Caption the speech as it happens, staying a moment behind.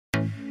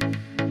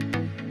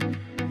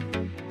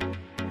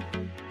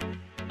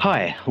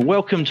Hi,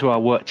 welcome to our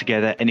Work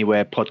Together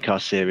Anywhere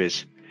podcast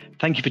series.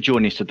 Thank you for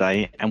joining us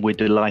today, and we're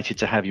delighted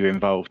to have you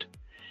involved.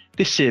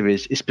 This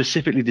series is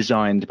specifically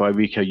designed by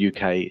Ricoh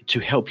UK to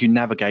help you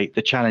navigate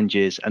the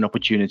challenges and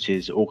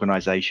opportunities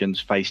organisations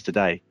face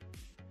today.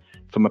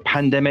 From a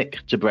pandemic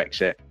to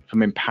Brexit,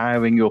 from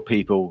empowering your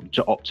people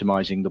to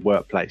optimising the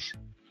workplace.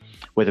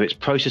 Whether it's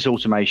process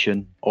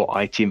automation or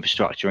IT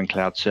infrastructure and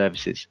cloud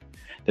services,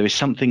 there is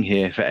something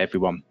here for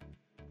everyone.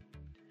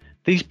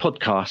 These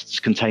podcasts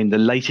contain the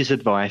latest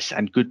advice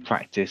and good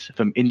practice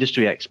from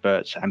industry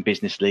experts and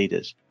business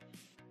leaders.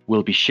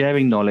 We'll be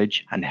sharing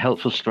knowledge and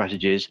helpful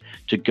strategies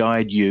to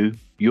guide you,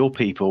 your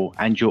people,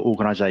 and your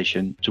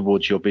organisation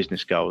towards your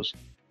business goals.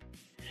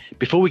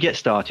 Before we get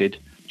started,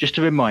 just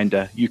a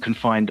reminder, you can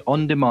find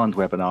on-demand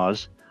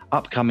webinars,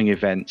 upcoming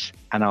events,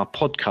 and our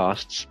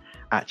podcasts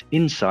at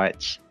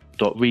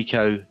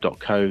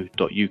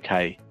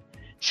insights.ricoh.co.uk.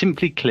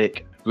 Simply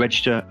click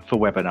Register for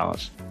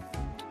Webinars.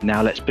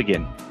 Now let's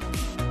begin.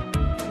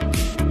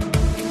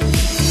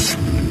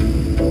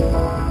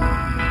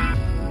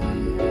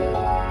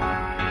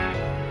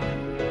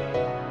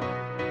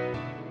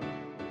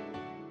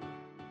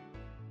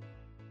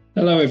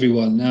 Hello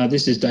everyone,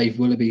 this is Dave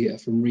Willoughby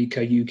from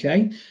Ricoh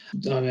UK.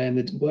 I'm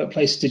the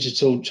Workplace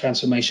Digital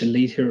Transformation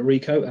Lead here at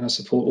Ricoh, and I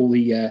support all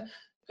the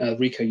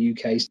Ricoh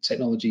UK's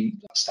technology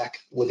stack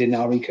within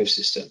our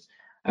ecosystem.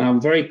 And I'm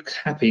very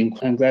happy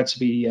and glad to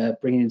be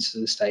bringing into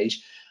the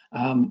stage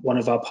one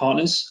of our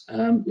partners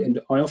in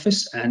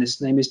iOffice, and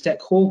his name is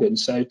Dec Horgan.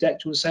 So Dec, do you want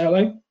to say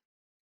hello?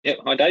 Yep,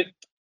 hi Dave.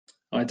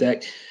 Hi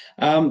Dec.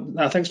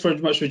 Thanks very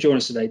much for joining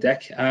us today,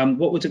 Dec.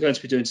 What we're going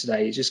to be doing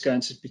today is just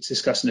going to be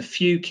discussing a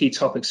few key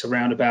topics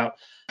around about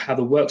how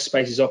the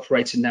workspace is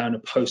operating now in a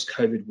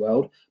post-COVID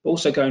world, but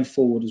also going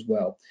forward as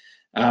well.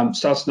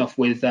 Starting off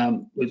with,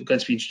 we're going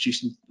to be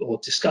introducing or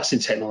discussing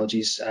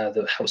technologies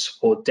that help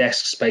support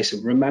desk, space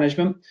and room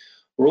management.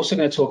 We're also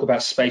going to talk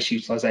about space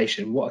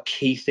utilization, what a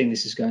key thing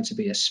this is going to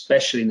be,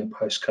 especially in the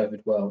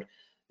post-COVID world.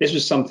 This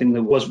was something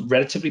that was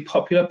relatively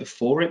popular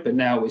before it, but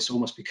now it's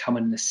almost become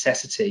a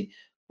necessity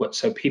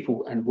so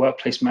people and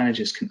workplace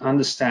managers can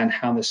understand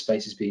how their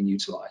space is being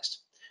utilized.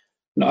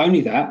 Not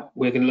only that,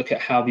 we're going to look at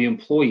how the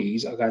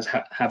employees are going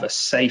to have a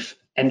safe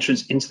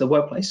entrance into the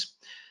workplace,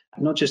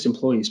 not just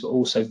employees, but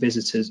also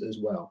visitors as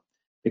well,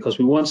 because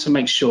we want to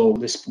make sure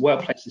this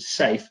workplace is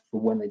safe for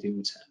when they do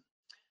return.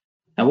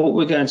 And what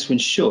we're going to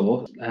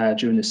ensure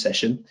during this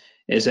session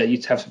is that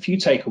you have a few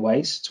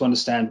takeaways to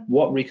understand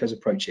what Ricoh's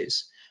approach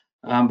is,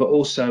 but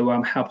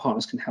also how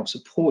partners can help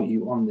support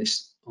you on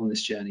this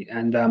journey.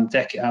 And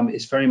Dec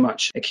is very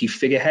much a key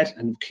figurehead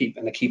and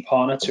a key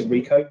partner to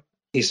Ricoh.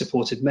 He's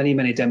supported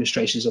many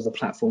demonstrations of the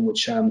platform,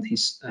 which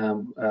he's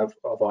of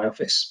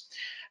iOffice.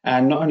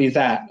 And not only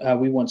that,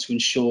 we want to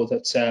ensure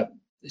that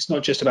it's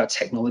not just about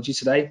technology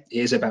today, it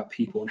is about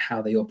people and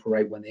how they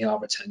operate when they are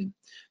returning.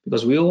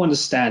 Because we all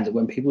understand that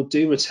when people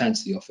do return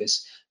to the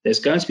office, there's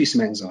going to be some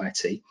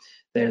anxiety.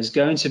 There's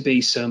going to be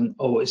some,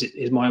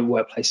 is my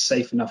workplace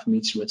safe enough for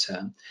me to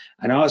return?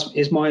 And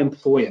is my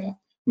employer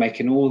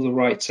making all the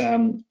right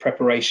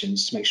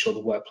preparations to make sure the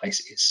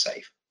workplace is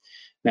safe?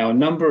 Now, a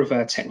number of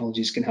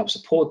technologies can help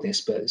support this,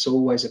 but it's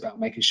always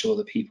about making sure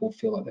that people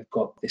feel like they've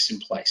got this in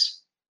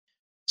place.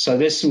 So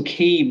there's some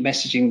key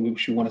messaging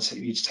which we want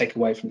you to take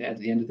away from at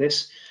the end of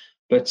this.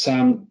 But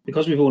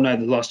because we've all known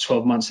the last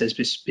 12 months,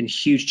 there's been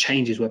huge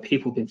changes where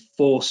people have been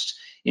forced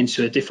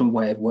into a different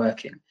way of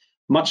working.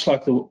 Much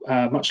like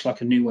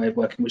a new way of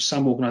working, which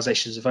some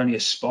organisations have only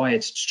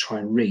aspired to try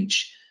and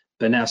reach,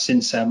 but now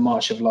since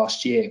March of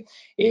last year,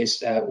 it's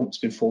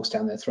been forced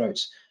down their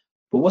throats.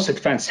 But what's a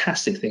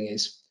fantastic thing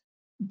is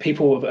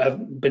people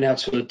have been able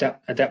to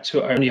adapt to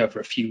it only over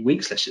a few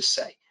weeks, let's just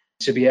say,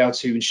 to be able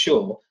to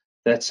ensure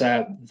that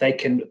they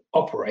can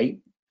operate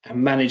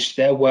and manage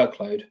their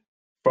workload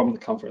from the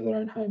comfort of their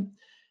own home.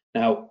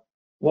 Now,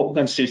 what we're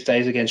going to do today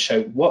is again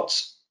show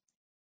what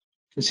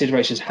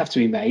considerations have to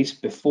be made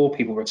before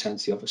people return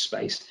to the office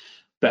space,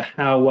 but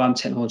how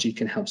technology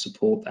can help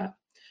support that.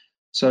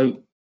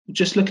 So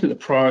just looking at the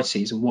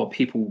priorities and what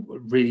people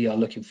really are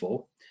looking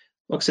for,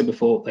 like I said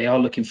before, they are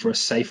looking for a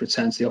safe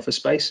return to the office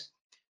space.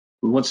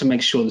 We want to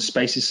make sure the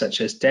spaces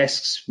such as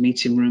desks,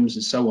 meeting rooms,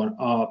 and so on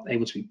are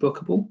able to be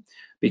bookable,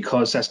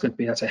 because that's going to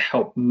be able to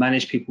help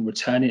manage people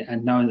returning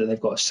and knowing that they've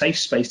got a safe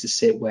space to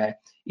sit where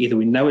either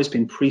we know it's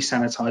been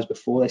pre-sanitized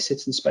before they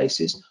sit in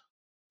spaces,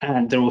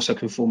 and they're also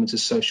conforming to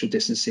social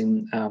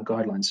distancing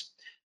guidelines.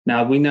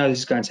 Now, we know this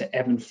is going to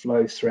ebb and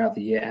flow throughout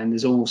the year, and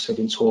there's also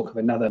been talk of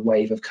another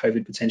wave of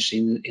COVID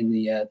potentially in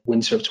the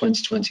winter of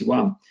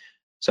 2021.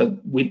 So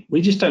we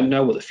just don't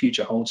know what the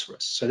future holds for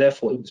us. So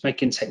therefore, it's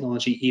making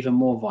technology even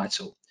more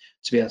vital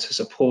to be able to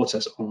support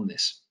us on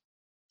this.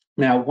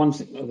 Now, one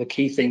of the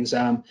key things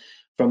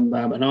from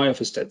an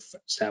iOffice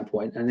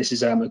standpoint, and this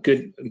is a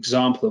good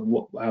example of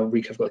what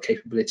Ricoh have got the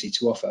capability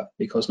to offer,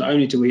 because not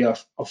only do we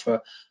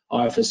offer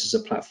iOffice as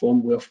a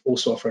platform, we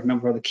also offer a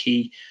number of other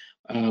key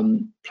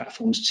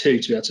platforms too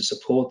to be able to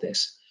support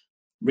this.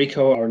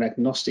 Ricoh are an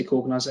agnostic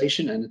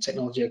organization and a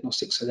technology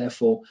agnostic, so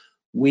therefore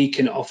we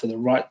can offer the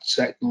right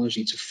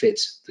technology to fit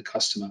the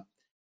customer.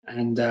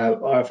 And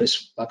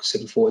iOffice, like I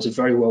said before, is a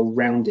very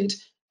well-rounded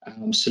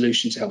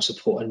solution to help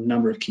support a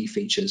number of key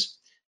features.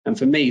 And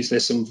for me,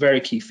 there's some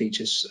very key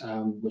features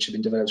which have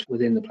been developed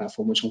within the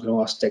platform, which I'm going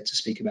to ask Dec to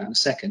speak about in a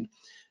second,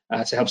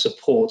 to help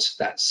support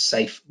that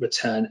safe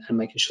return and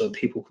making sure that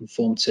people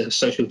conform to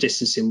social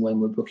distancing when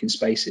we're booking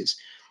spaces.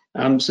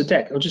 So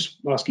Dec, I'll just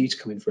ask you to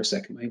come in for a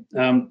second, mate.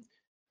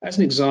 As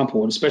an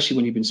example, and especially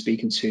when you've been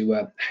speaking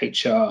to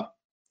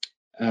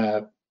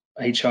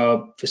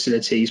HR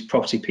facilities,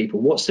 property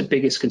people, what's the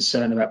biggest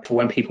concern about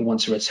when people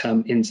want to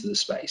return into the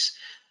space?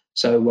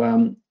 So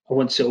I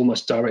want to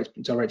almost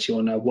direct you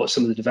on what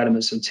some of the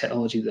developments and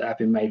technology that have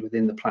been made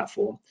within the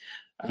platform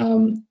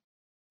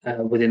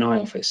within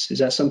iOffice. Is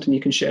that something you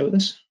can share with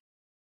us?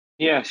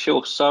 Yeah,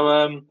 sure.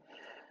 So,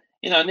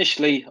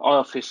 initially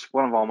iOffice,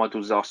 one of our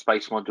modules is our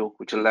space module,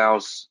 which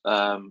allows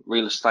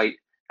real estate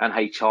and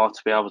HR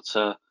to be able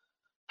to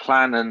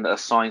plan and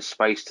assign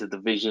space to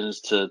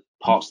divisions, to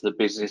parts of the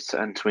business,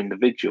 and to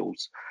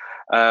individuals.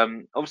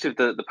 Obviously, with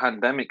the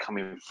pandemic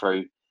coming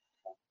through,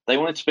 they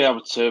wanted to be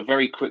able to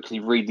very quickly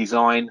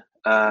redesign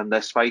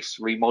their space,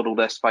 remodel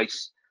their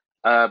space,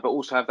 but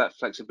also have that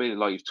flexibility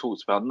like you've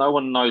talked about. No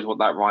one knows what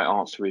that right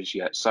answer is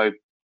yet. So,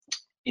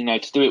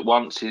 to do it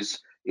once is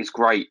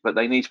great, but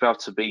they need to be able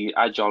to be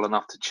agile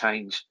enough to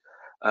change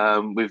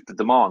with the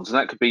demands. And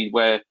that could be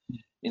where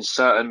in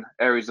certain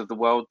areas of the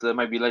world, there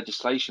may be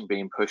legislation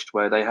being pushed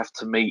where they have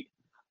to meet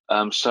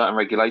certain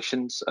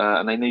regulations,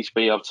 and they need to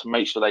be able to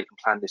make sure they can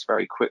plan this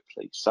very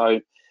quickly. So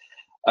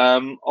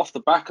off the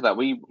back of that,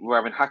 we were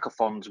having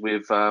hackathons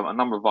with a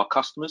number of our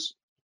customers,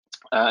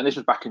 and this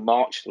was back in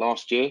March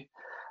last year,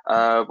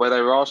 where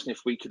they were asking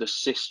if we could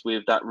assist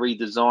with that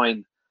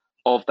redesign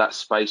of that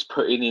space,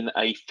 putting in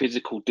a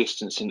physical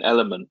distancing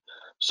element.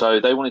 So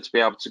they wanted to be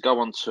able to go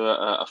onto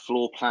a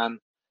floor plan,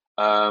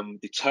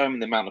 determine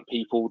the amount of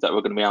people that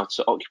were going to be able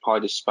to occupy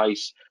this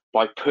space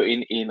by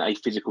putting in a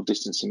physical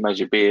distancing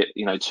measure, be it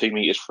 2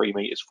 meters, 3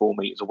 meters, 4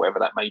 meters, or whatever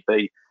that may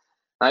be.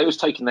 Now, it was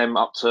taking them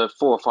up to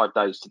 4 or 5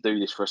 days to do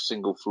this for a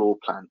single floor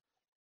plan.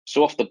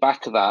 So off the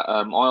back of that,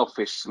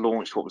 iOffice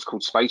launched what was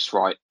called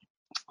SpaceRite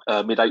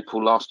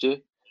mid-April last year.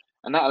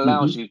 And that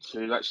allows you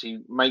to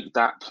actually make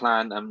that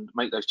plan and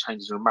make those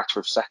changes in a matter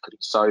of seconds.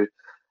 So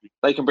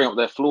they can bring up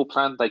their floor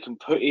plan, they can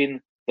put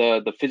in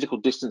the physical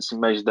distancing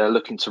measure they're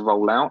looking to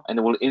roll out, and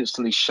it will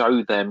instantly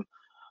show them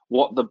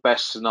what the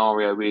best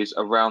scenario is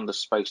around the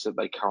space that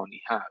they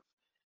currently have.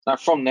 Now,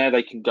 from there,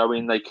 they can go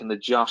in, they can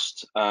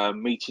adjust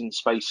meeting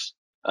space,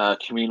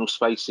 communal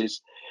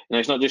spaces.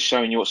 It's not just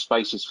showing you what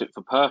space is fit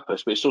for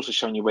purpose, but it's also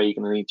showing you where you're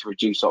going to need to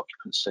reduce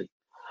occupancy.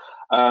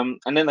 And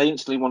then they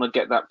instantly want to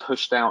get that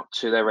pushed out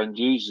to their end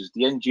users.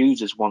 The end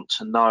users want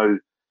to know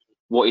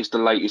what is the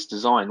latest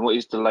design, what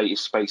is the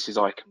latest spaces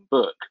I can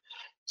book.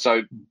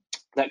 So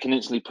that can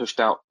instantly pushed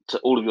out to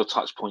all of your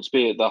touch points,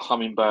 be it the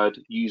Hummingbird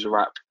user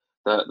app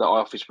that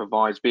iOffice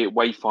provides, be it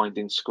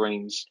wayfinding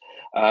screens,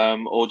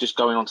 or just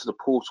going onto the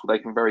portal, they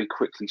can very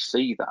quickly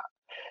see that.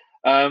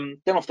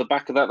 Then off the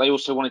back of that, they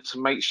also wanted to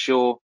make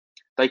sure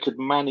they could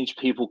manage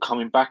people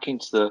coming back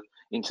into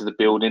the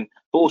building,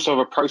 but also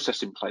have a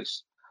process in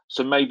place.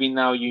 So maybe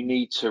now you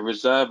need to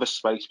reserve a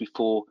space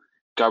before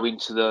going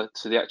to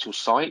the actual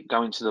site,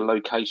 going to the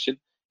location,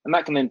 and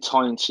that can then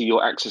tie into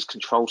your access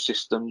control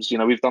systems.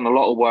 We've done a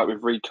lot of work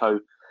with Ricoh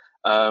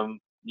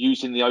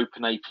using the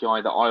open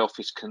API that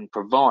iOffice can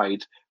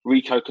provide.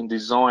 Ricoh can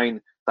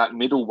design that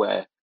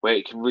middleware where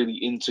it can really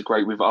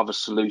integrate with other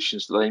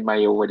solutions that they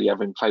may already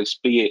have in place,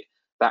 be it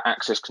that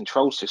access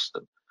control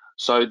system.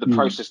 So the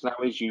process now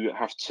is you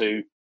have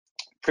to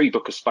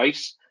pre-book a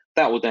space.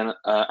 That will then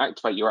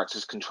activate your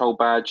access control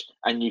badge,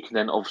 and you can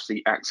then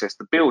obviously access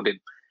the building.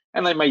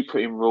 And they may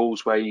put in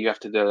rules where you have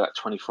to do that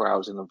 24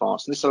 hours in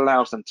advance. And this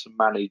allows them to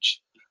manage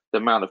the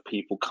amount of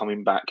people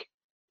coming back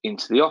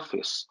into the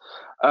office.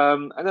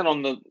 And then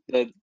on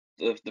the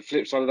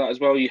flip side of that as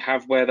well, you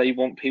have where they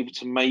want people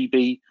to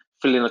maybe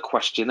fill in a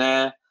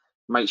questionnaire,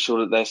 make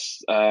sure that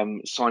they're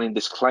signing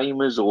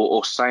disclaimers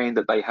or saying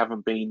that they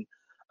haven't been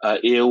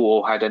ill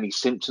or had any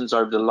symptoms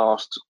over the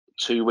last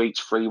 2 weeks,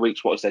 3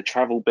 weeks, what has their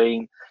travel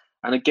been?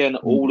 And again,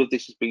 all of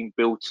this has been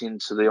built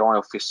into the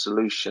iOffice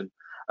solution.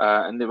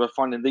 And they were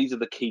finding these are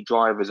the key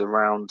drivers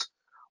around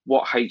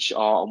what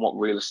HR and what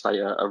real estate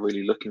are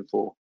really looking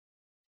for.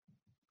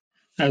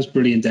 That was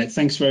brilliant, Dec.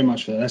 Thanks very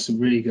much for that. That's a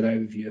really good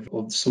overview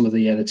of some of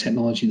the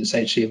technology that's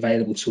actually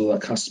available to our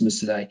customers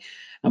today.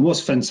 And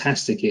what's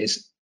fantastic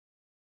is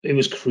it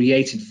was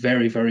created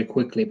very, very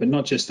quickly, but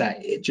not just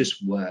that, it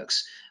just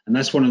works. And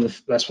that's one of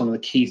the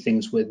key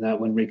things with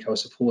when Ricoh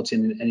is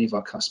supporting any of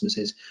our customers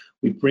is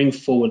we bring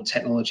forward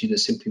technology that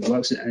simply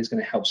works and is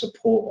going to help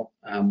support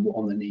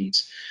on the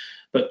needs.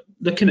 But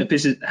looking at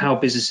how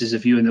businesses are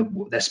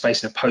viewing their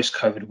space in a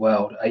post-COVID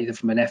world, either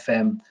from an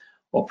FM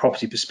or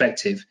property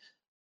perspective,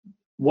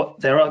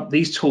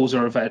 these tools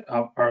are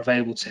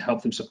available to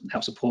help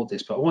support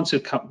this. But I want to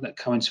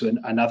come into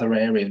another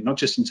area, not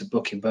just into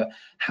booking, but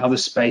how the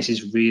space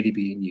is really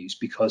being used,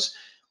 because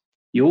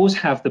You always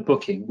have the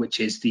booking, which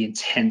is the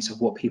intent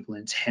of what people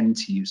intend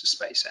to use the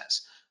space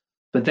as.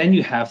 But then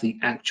you have the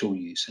actual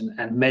use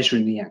and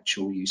measuring the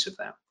actual use of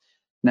that.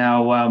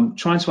 Now,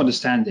 trying to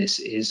understand this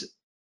is,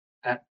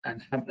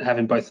 and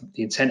having both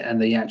the intent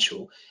and the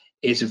actual,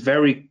 is a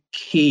very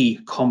key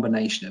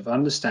combination of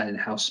understanding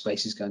how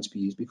space is going to be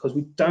used, because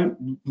we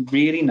don't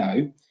really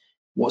know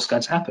what's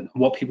going to happen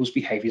and what people's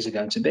behaviors are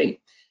going to be.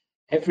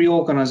 Every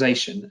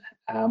organization,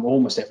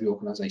 almost every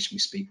organization we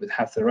speak with,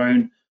 have their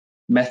own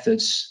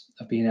methods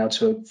of being able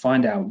to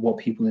find out what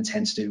people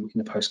intend to do in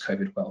the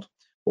post-COVID world,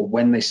 or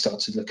when they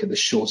start to look at the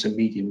short and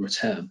medium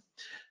term.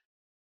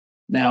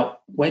 Now,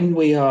 when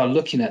we are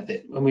looking at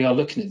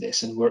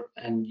this,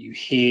 and you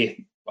hear,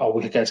 oh,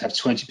 we're going to have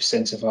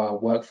 20% of our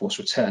workforce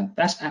return,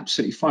 that's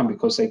absolutely fine,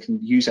 because they can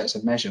use that as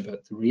a measure.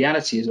 But the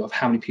reality is of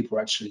how many people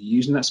are actually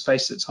using that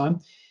space at the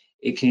time.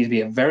 It can either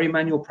be a very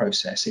manual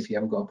process if you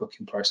haven't got a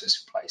booking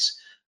process in place,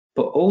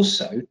 but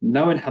also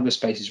knowing how the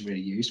space is really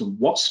used and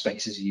what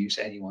spaces are used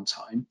at any one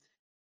time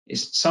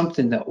is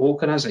something that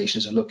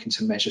organizations are looking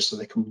to measure, so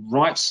they can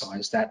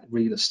right-size that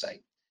real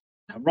estate.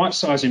 Now,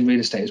 right-sizing real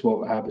estate is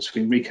what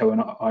between Ricoh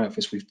and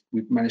iOffice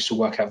we've managed to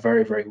work out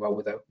very, very well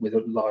with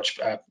a large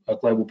a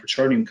global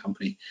petroleum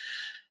company.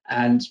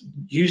 And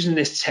using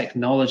this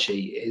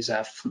technology is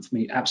for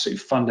me absolutely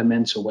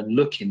fundamental when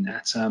looking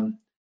at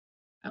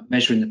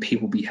measuring the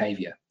people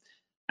behavior.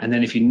 And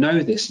then if you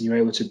know this and you're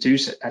able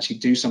to actually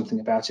do something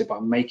about it by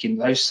making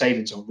those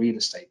savings on real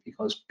estate,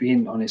 because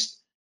being honest,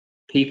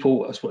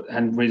 people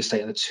and real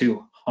estate are the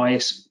two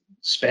highest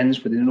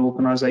spends within an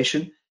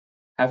organization.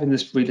 Having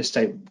this real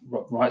estate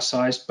right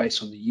sized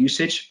based on the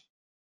usage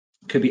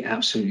could be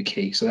absolutely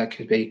key. So that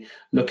could be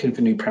looking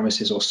for new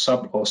premises or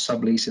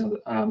subleasing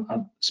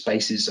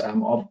spaces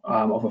of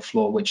a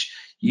floor which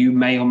you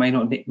may or may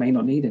not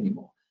need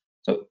anymore.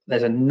 So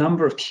there's a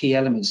number of key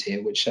elements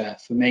here which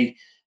for me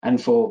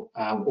and for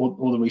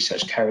all the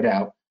research carried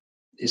out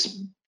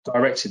is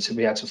directed to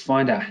be able to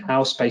find out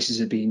how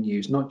spaces are being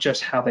used, not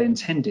just how they're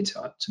intended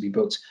to be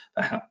booked,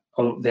 but how,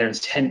 or their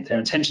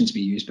intention to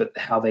be used, but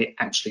how they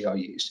actually are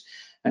used.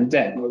 And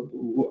then,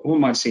 we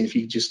might see if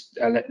you could just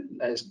let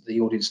the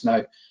audience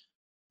know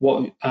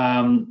what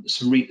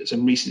some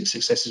recent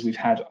successes we've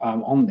had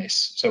on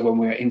this. So when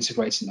we're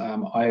integrating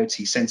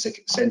IoT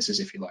sensors,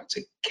 if you like,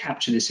 to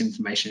capture this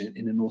information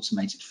in an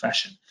automated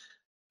fashion.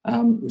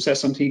 Was that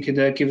something you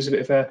could give us a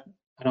bit of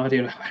an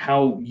idea of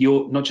how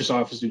your, not just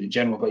iOffice doing in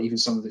general, but even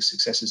some of the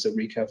successes that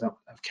Ricoh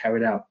have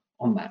carried out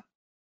on that?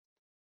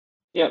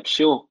 Yeah,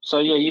 sure. So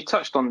yeah, you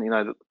touched on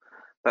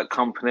that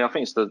company. I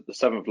think it's the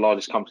seventh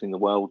largest company in the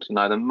world.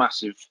 The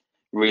massive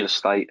real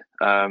estate.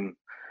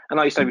 And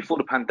like you say, before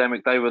the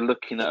pandemic, they were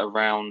looking at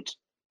around,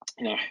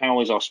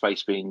 how is our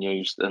space being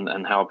used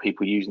and how are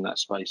people using that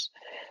space.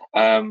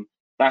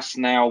 That's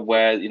now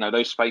where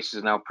those spaces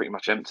are now pretty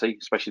much empty,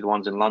 especially the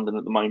ones in London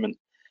at the moment.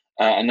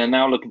 And they're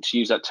now looking to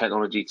use that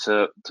technology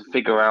to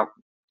figure out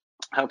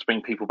how to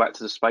bring people back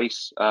to the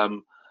space.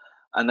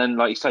 And then,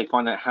 like you say,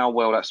 find out how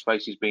well that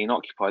space is being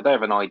occupied. They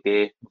have an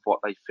idea of what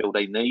they feel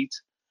they need.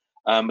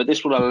 But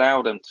this will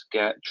allow them to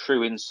get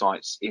true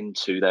insights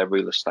into their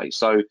real estate.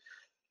 So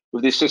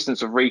with the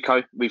assistance of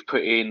Ricoh, we've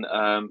put in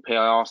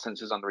PIR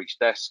sensors under each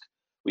desk.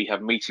 We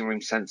have meeting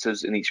room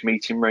sensors in each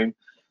meeting room.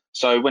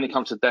 So when it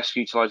comes to desk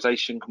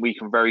utilization, we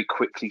can very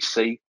quickly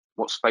see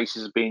what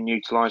spaces are being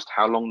utilized,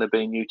 how long they're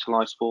being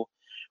utilized for.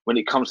 When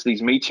it comes to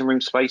these meeting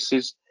room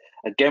spaces,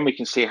 again, we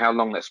can see how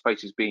long that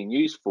space is being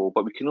used for,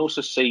 but we can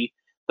also see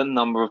the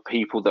number of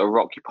people that are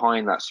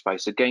occupying that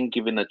space, again,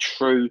 giving a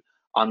true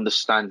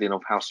understanding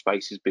of how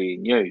space is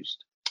being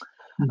used.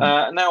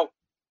 Mm-hmm. Now,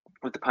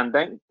 with the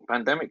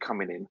pandemic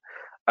coming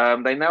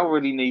in, they now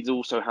really need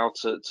also how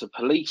to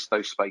police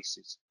those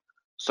spaces.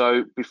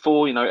 So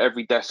before,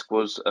 every desk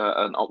was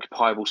an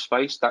occupiable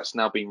space. That's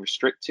now being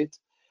restricted.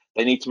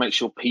 They need to make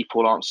sure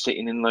people aren't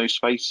sitting in those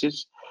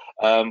spaces.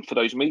 For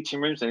those meeting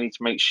rooms, they need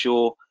to make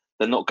sure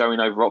they're not going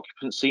over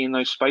occupancy in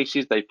those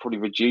spaces. They've probably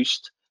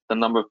reduced the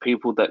number of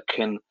people that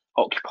can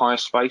occupy a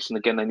space. And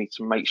again, they need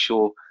to make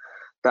sure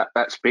that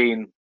that's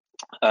being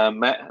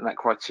met and that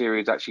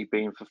criteria is actually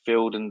being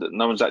fulfilled and that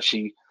no one's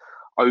actually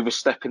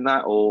overstepping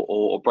that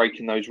or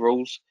breaking those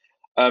rules.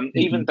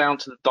 Even down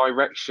to the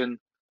direction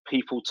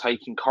people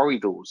take in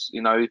corridors,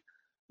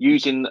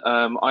 using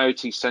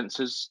IoT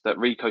sensors that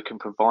Ricoh can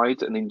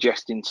provide and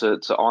ingest into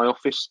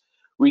iOffice,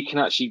 we can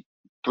actually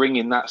bring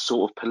in that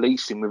sort of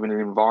policing within an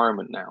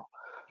environment now.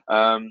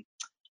 And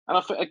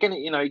I think, again,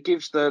 it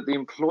gives the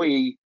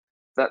employee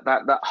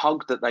that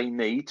hug that they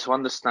need to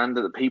understand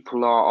that the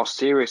people are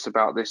serious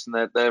about this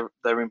and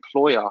their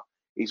employer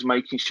is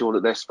making sure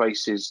that their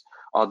spaces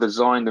are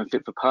designed and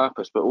fit for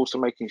purpose, but also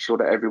making sure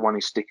that everyone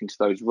is sticking to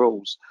those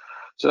rules.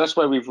 So that's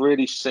where we've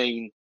really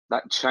seen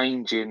that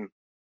change in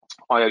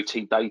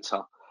IoT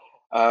data.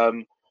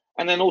 And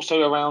then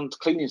also around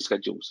cleaning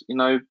schedules.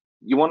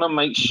 You want to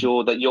make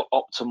sure that you're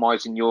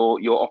optimizing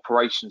your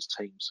operations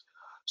teams.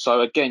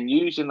 So again,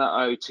 using that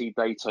IoT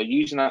data,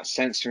 using that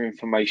sensor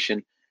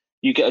information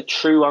you get a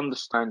true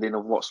understanding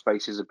of what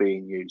spaces are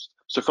being used.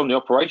 So from the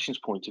operations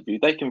point of view,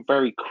 they can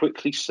very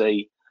quickly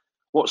see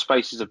what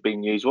spaces have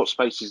been used, what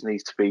spaces need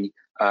to be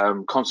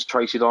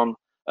concentrated on,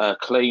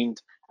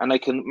 cleaned, and they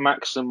can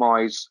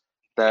maximise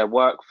their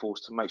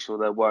workforce to make sure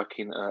they're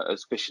working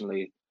as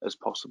efficiently as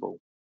possible.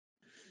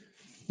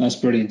 That's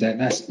brilliant, Dave.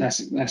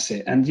 That's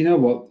it. And you know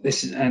what?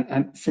 This is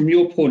and from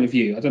your point of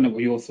view, I don't know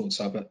what your thoughts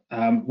are, but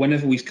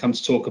whenever we come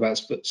to talk about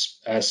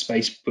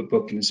space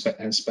booking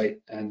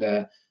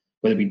and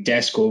whether it be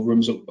desk or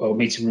rooms or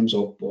meeting rooms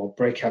or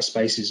breakout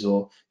spaces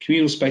or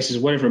communal spaces,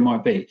 whatever it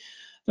might be,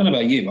 I don't know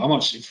about you,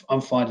 but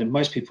I'm finding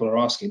most people are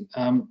asking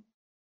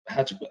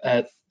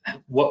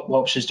what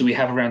options do we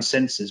have around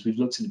sensors? We've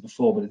looked at it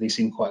before, but they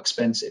seem quite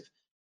expensive.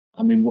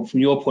 I mean, from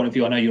your point of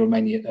view, I know you're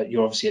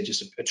obviously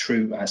just a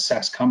true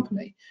SaaS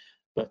company,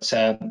 but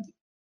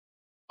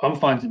I'm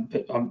finding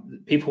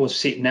people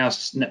see now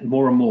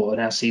more and more are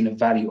now seeing the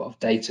value of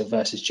data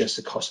versus just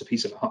the cost of a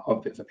piece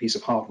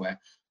of hardware.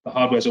 The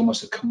hardware is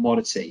almost a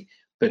commodity,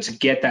 but to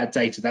get that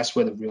data, that's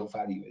where the real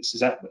value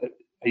is. Are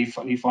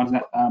you finding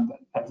that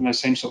having those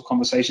same sort of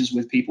conversations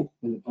with people,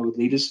 with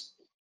leaders?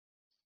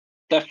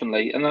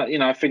 Definitely,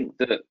 and I think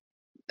that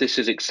this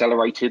has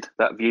accelerated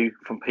that view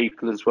from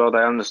people as well. They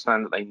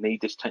understand that they need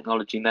this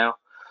technology now.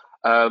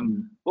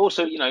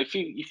 Also, if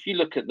you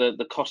look at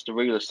the cost of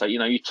real estate,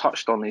 you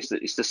touched on this,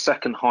 that it's the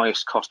second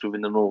highest cost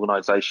within an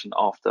organisation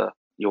after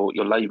your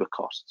labour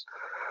costs.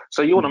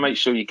 So you want to make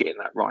sure you're getting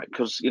that right,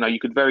 because you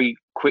could very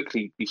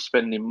quickly be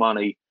spending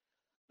money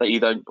that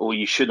you don't or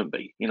you shouldn't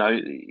be.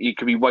 You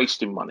could be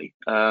wasting money.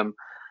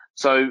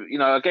 So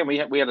again, we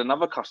had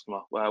another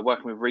customer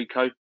working with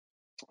Ricoh,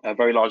 a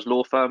very large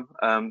law firm.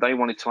 They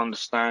wanted to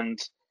understand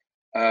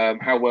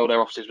how well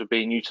their offices were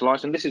being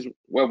utilised, and this is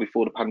well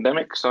before the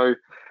pandemic. So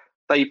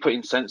they put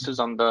in sensors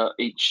under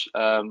each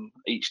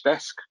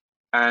desk,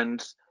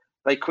 and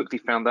they quickly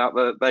found out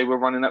that they were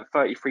running at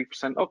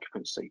 33%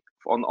 occupancy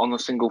on a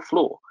single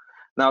floor.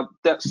 Now,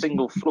 that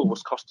single floor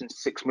was costing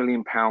 £6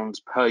 million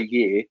per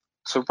year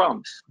to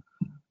run.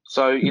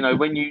 So,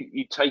 when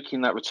you take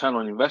in that return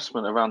on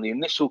investment around the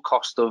initial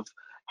cost of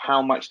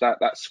how much that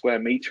square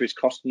meter is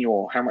costing you,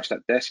 or how much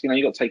that desk,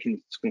 you've got to take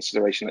into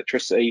consideration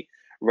electricity,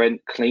 rent,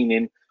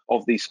 cleaning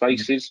of these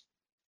spaces.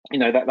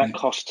 That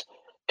cost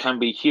can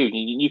be huge.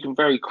 You can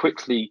very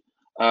quickly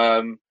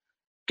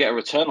get a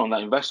return on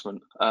that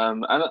investment.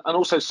 And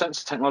also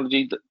sensor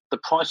technology, the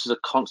prices are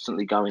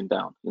constantly going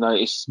down.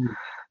 It's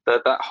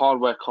that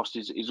hardware cost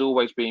is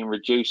always being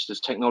reduced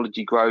as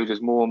technology grows,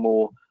 as more and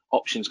more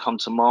options come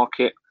to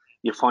market.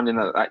 You're finding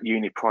that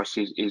unit price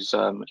is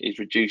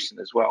reducing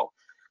as well.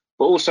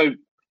 But also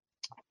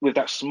with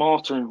that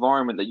smarter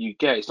environment that you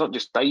get, it's not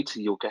just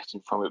data you're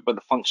getting from it, but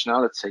the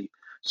functionality.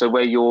 So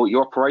where your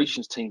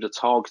operations teams are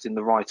targeting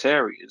the right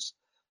areas,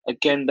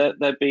 again,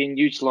 they're being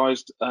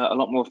utilised a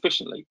lot more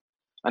efficiently.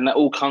 And that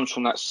all comes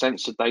from that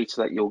sensor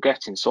data that you're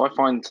getting. So I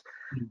find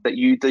that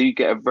you do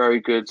get a very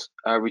good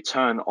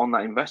return on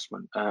that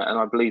investment. And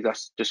I believe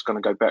that's just going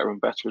to go better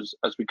and better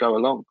as we go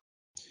along.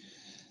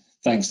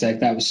 Thanks, Dave.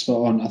 That was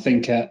spot on. I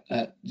think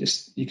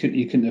you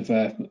couldn't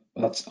have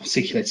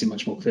articulated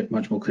much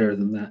more clearer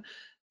than that.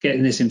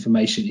 Getting this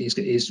information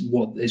is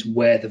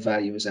where the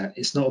value is at.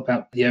 It's not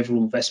about the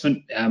overall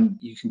investment.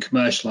 You can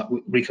commercialize.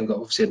 Ricoh got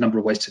obviously a number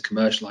of ways to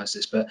commercialize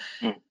this, but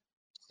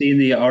seeing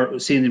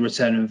the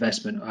return on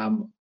investment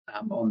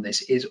on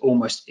this is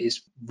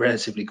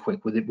relatively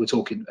quick. We're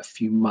talking a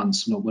few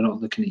months. We're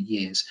not looking at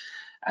years.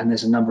 And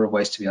there's a number of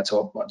ways to be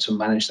able to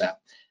manage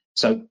that.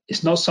 So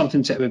it's not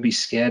something to ever be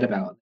scared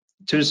about.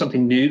 Doing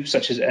something new,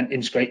 such as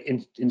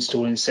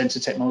installing sensor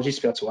technology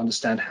to be able to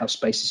understand how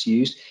space is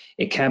used,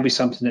 it can be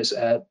something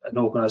that an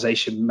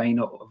organisation may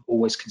not have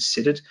always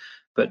considered.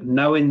 But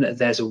knowing that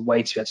there's a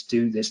way to be able to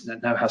do this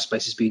and know how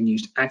space is being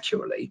used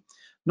accurately,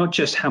 not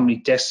just how many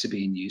desks are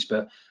being used,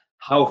 but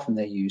how often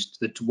they're used,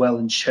 the dwell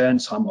and churn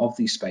time of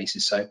these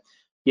spaces. So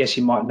yes,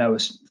 you might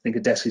think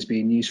a desk is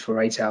being used for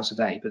 8 hours a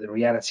day, but the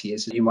reality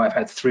is that you might have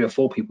had 3 or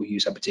 4 people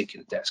use a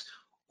particular desk,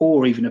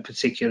 or even a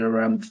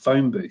particular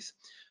phone booth.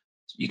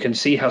 You can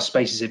see how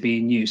spaces are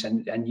being used,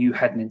 and you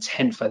had an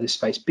intent for this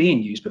space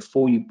being used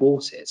before you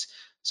bought it.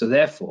 So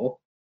therefore,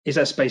 is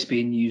that space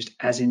being used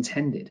as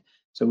intended?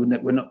 So we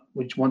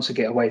want to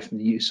get away from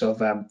the use of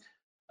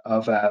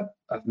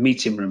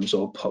meeting rooms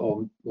or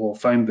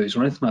phone booths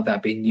or anything like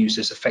that being used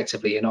as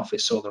effectively an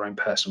office or their own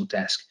personal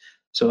desk.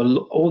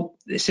 So all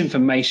this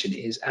information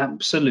is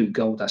absolute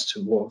gold dust to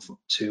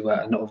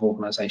a lot of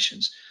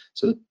organisations.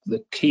 So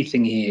the key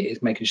thing here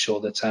is making sure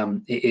that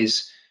it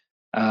is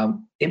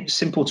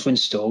simple to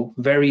install,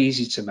 very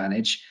easy to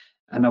manage,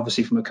 and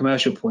obviously from a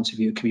commercial point of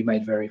view, it can be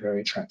made very,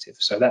 very attractive.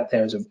 So that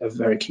there is a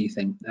very key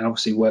thing. And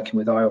obviously working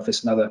with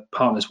iOffice and other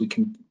partners,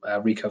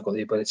 Ricoh have got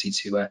the ability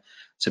to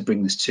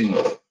bring this to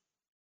you.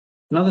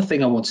 Another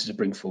thing I wanted to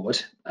bring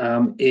forward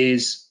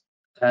is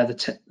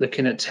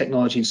looking at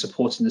technology and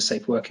supporting the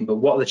safe working, but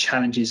what are the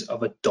challenges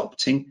of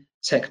adopting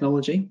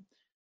technology?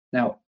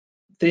 Now,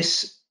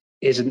 this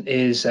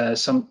is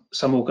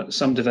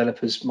some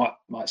developers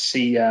might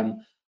see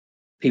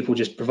people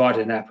just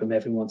provided an app and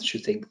everyone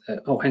should think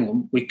that, oh, hang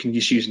on, we can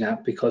just use an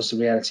app, because the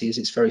reality is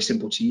it's very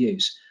simple to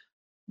use.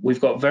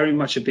 We've got very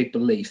much a big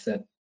belief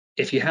that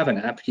if you have an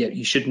app, yeah,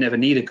 you should never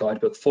need a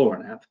guidebook for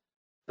an app.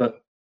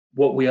 But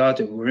what we are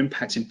doing, we're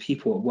impacting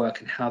people at work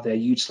and how they're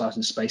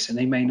utilising space, and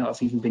they may not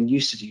have even been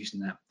used to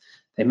using that.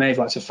 They may have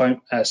liked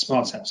a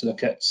smart app to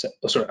look at,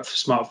 a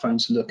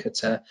smartphone to look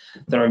at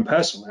their own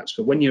personal apps.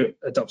 But when you're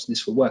adopting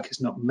this for work,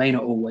 may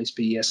not always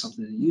be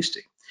something they're used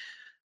to.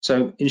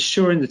 So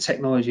ensuring the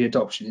technology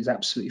adoption is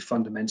absolutely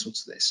fundamental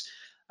to this.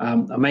 I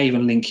may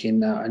even link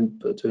in and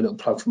do a little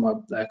plug for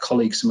my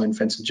colleague Simone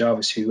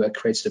Fenton-Jarvis, who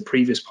created a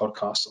previous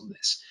podcast on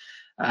this,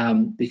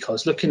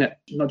 because looking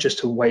at not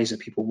just the ways that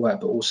people work,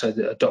 but also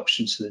the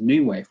adoption to the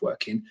new way of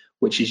working,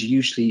 which is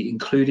usually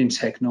including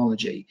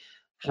technology,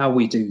 how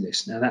we do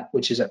this now,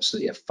 which is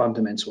absolutely a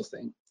fundamental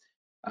thing.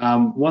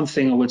 One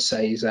thing I would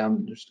say is,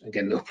 again,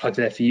 a little plug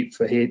there for you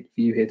here,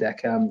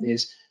 Dec,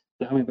 is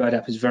the Hummingbird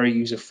app is very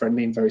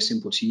user-friendly and very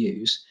simple to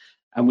use,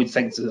 and we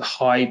think that a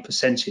high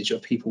percentage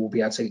of people will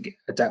be able to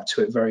adapt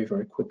to it very,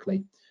 very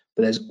quickly.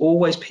 But there's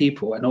always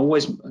people and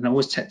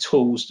always tech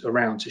tools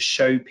around to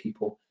show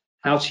people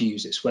how to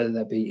use this, whether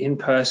that be in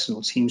person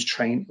or Teams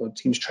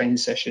training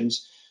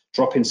sessions,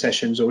 drop-in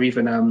sessions, or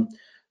even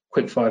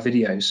quick-fire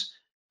videos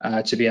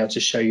to be able to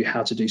show you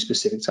how to do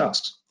specific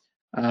tasks.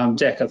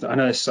 Dec, I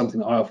know this is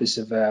something that iOffice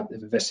have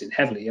invested in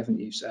heavily, haven't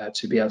you,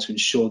 to be able to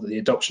ensure that the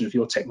adoption of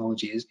your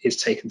technology is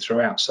taken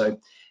throughout. So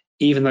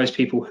even those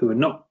people who are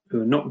not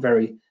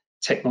very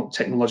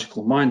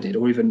technological minded,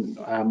 or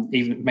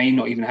even may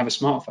not even have a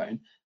smartphone,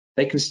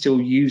 they can still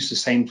use the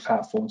same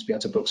platform to be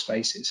able to book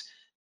spaces.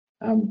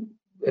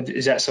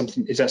 Is that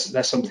something?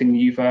 That's something that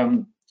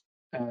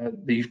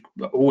you've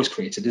always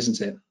created,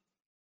 isn't it?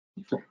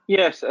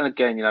 Yes, and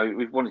again,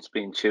 we've wanted to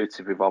be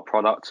intuitive with our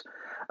product.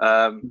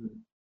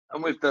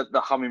 And with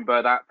the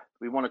Hummingbird app,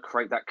 we want to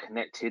create that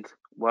connected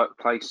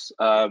workplace.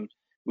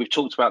 We've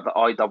talked about the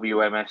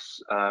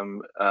IWMS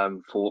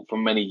for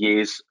many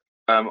years.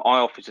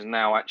 iOffice has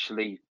now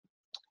actually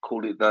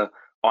called it the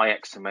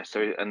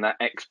IXMS, and that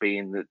X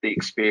being the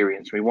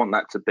experience. We want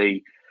that to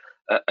be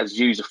as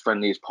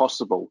user-friendly as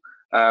possible.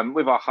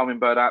 With our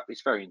Hummingbird app,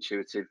 it's very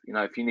intuitive.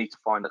 If you need to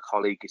find a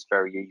colleague, it's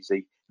very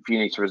easy. If you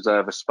need to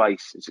reserve a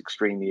space, it's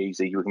extremely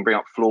easy. You can bring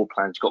up floor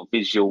plans, you've got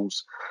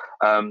visuals.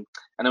 And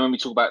then when we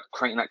talk about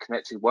creating that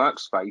connected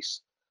workspace,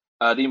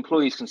 the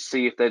employees can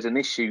see if there's an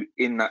issue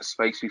in that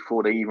space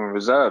before they even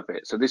reserve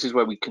it. So this is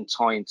where we can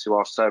tie into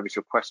our service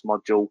request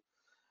module,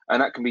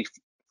 and that can be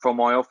from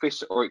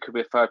iOffice, or it could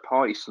be a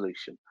third-party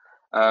solution.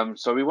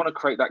 So we want to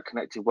create that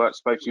connected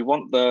workspace. We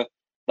want the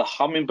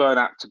Hummingbird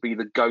app to be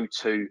the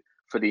go-to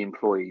for the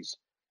employees.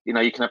 You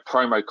can have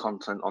promo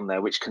content on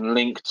there, which can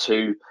link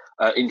to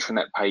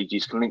intranet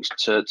pages, can link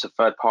to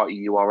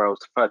third-party URLs,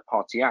 to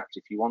third-party apps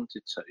if you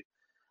wanted to.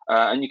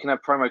 And you can have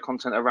promo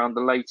content around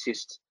the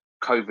latest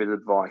COVID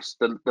advice,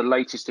 the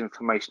latest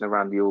information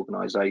around the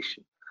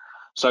organisation.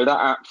 So that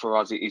app for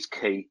us is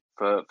key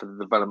for the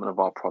development of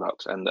our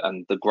product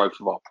and the growth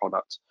of our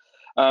product.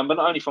 But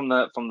not only from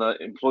the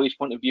employee's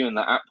point of view and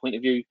the app point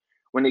of view,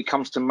 when it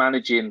comes to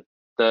managing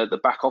the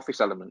back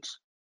office elements,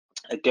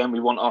 again, we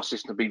want our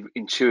system to be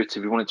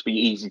intuitive. We want it to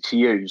be easy to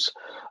use.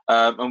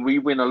 And we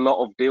win a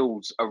lot of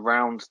deals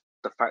around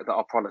the fact that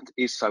our product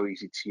is so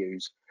easy to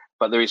use,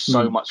 but there is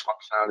so much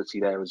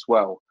functionality there as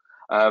well.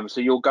 So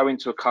you'll go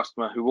into a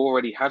customer who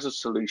already has a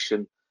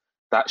solution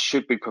that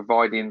should be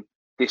providing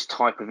this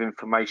type of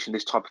information,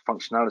 this type of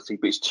functionality,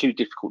 but it's too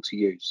difficult to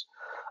use.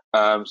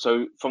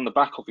 So from the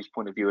back office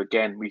point of view,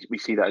 again, we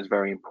see that as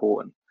very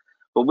important.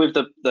 But with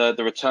the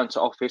return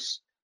to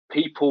office,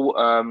 people,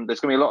 there's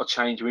going to be a lot of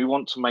change, and we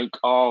want to make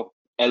our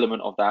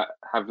element of that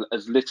have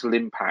as little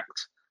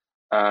impact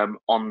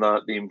on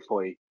the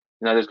employee.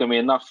 There's going to be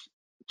enough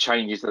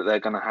changes that they're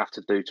going to have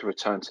to do to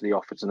return to the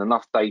office, and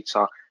enough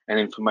data and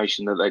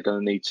information that they're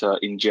going to need to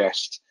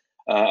ingest.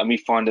 And we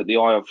find that the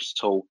iOffice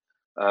tool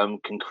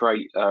can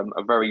create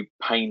a very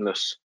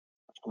painless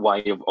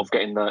way of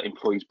getting the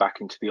employees back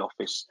into the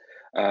office.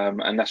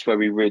 And that's where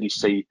we really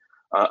see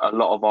a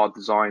lot of our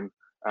design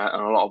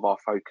and a lot of our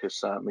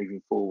focus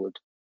moving forward.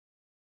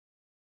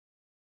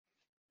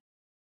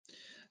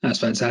 That's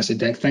fantastic,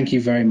 Dec. Thank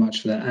you very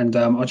much for that. And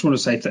I just want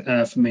to say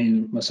for me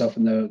and myself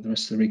and the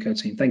rest of the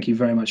Ricoh team, thank you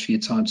very much for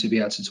your time to be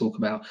able to talk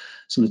about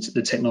some of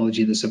the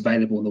technology that's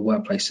available in the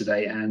workplace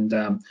today. And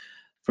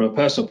from a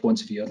personal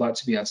point of view, I'd like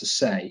to be able to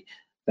say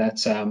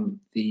that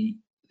the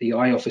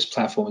iOffice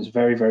platform is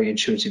very, very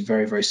intuitive,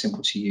 very, very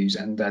simple to use,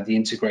 and the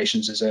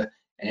integrations as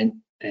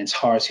an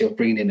entirety of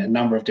bringing in a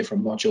number of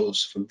different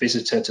modules, from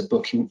visitor to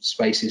booking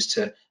spaces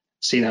to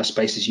seeing how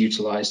space is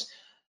utilized,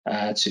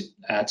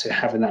 to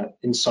having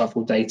that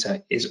insightful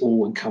data, is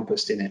all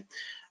encompassed in it.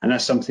 And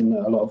that's something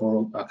that a lot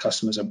of our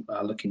customers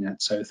are looking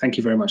at. So thank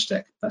you very much,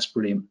 Dec. That's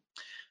brilliant.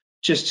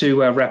 Just to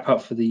wrap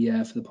up for the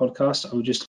podcast, I would just